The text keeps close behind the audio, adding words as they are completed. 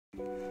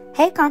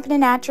Hey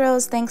Confident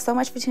Naturals, thanks so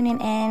much for tuning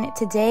in.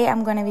 Today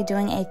I'm going to be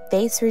doing a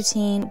face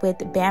routine with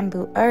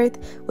Bambu Earth,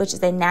 which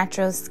is a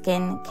natural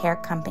skin care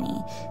company.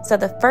 So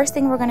the first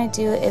thing we're going to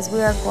do is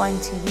we are going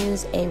to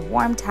use a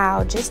warm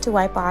towel just to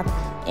wipe off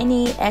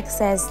any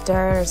excess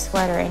dirt or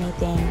sweat or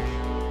anything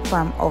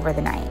from over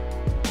the night.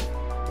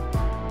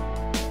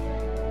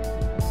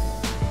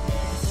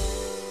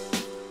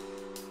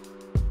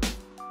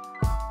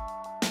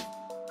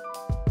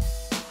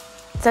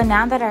 So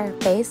now that our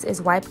face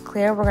is wiped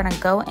clear, we're gonna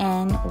go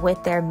in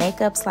with their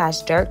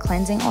makeup/dirt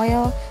cleansing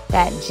oil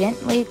that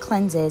gently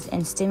cleanses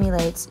and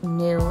stimulates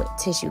new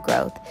tissue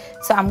growth.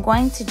 So I'm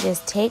going to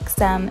just take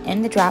some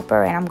in the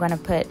dropper and I'm gonna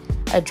put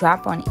a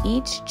drop on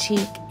each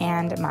cheek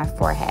and my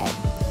forehead.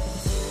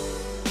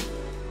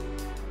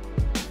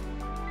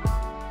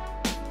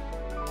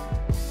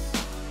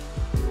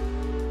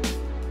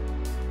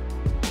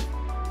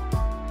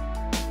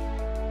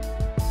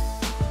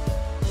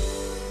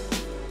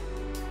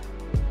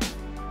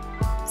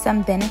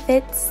 Some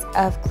benefits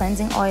of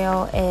cleansing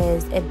oil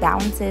is it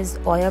balances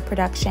oil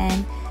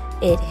production,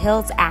 it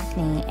heals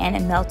acne, and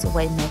it melts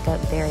away makeup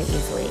very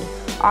easily.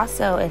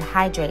 Also, it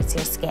hydrates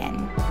your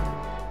skin.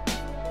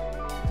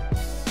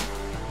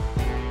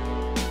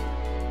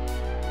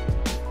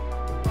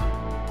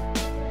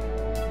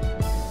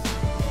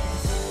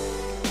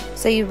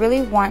 So you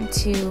really want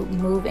to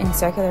move in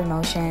circular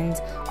motions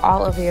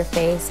all over your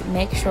face.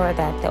 Make sure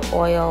that the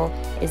oil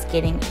is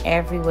getting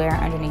everywhere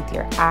underneath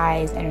your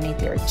eyes,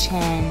 underneath your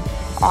chin,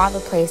 all the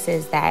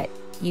places that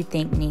you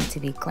think need to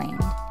be cleaned.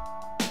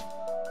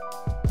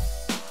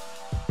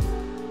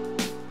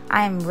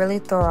 I am really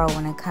thorough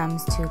when it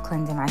comes to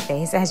cleansing my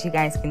face, as you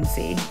guys can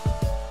see.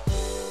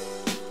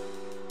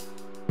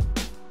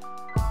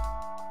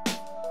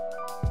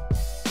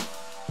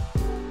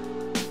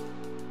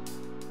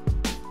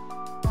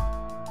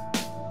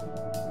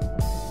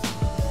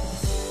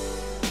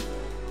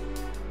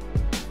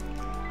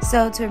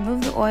 So to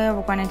remove the oil,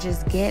 we're going to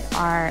just get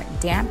our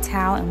damp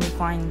towel and we're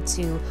going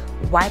to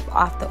wipe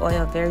off the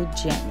oil very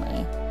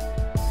gently.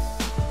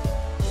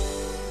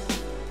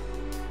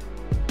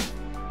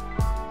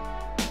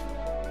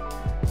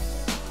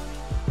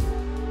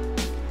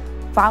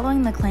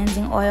 Following the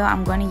cleansing oil,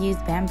 I'm going to use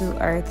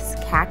Bambu Earth's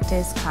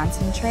Cactus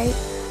Concentrate.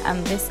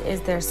 This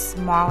is their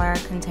smaller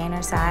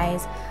container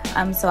size.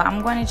 So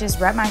I'm going to just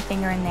rub my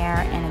finger in there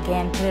and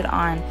again put it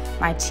on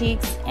my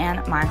cheeks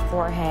and my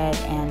forehead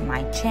and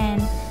my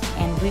chin.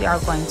 And we are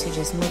going to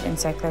just move in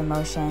circular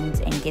motions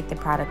and get the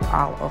product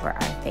all over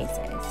our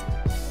faces.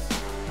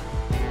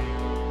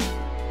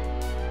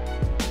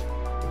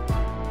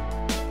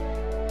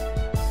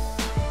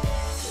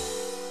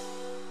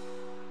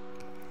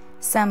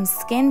 Some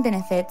skin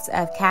benefits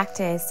of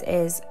cactus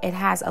is it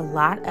has a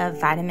lot of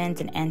vitamins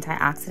and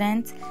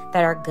antioxidants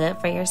that are good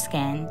for your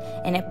skin,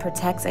 and it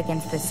protects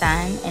against the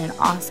sun, and it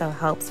also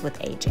helps with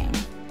aging.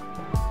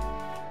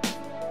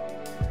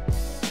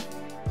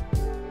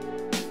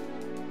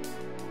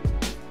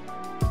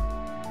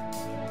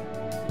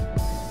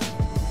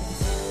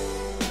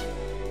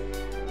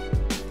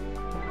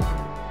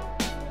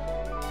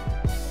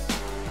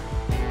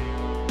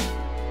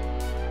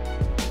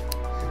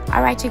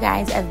 All right, you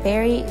guys, a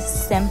very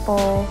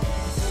simple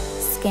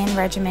skin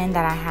regimen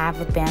that I have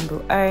with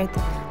Bambu Earth.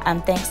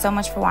 Thanks so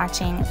much for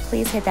watching.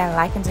 Please hit that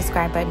like and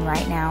subscribe button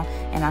right now,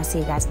 and I'll see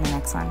you guys in the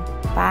next one.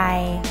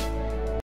 Bye.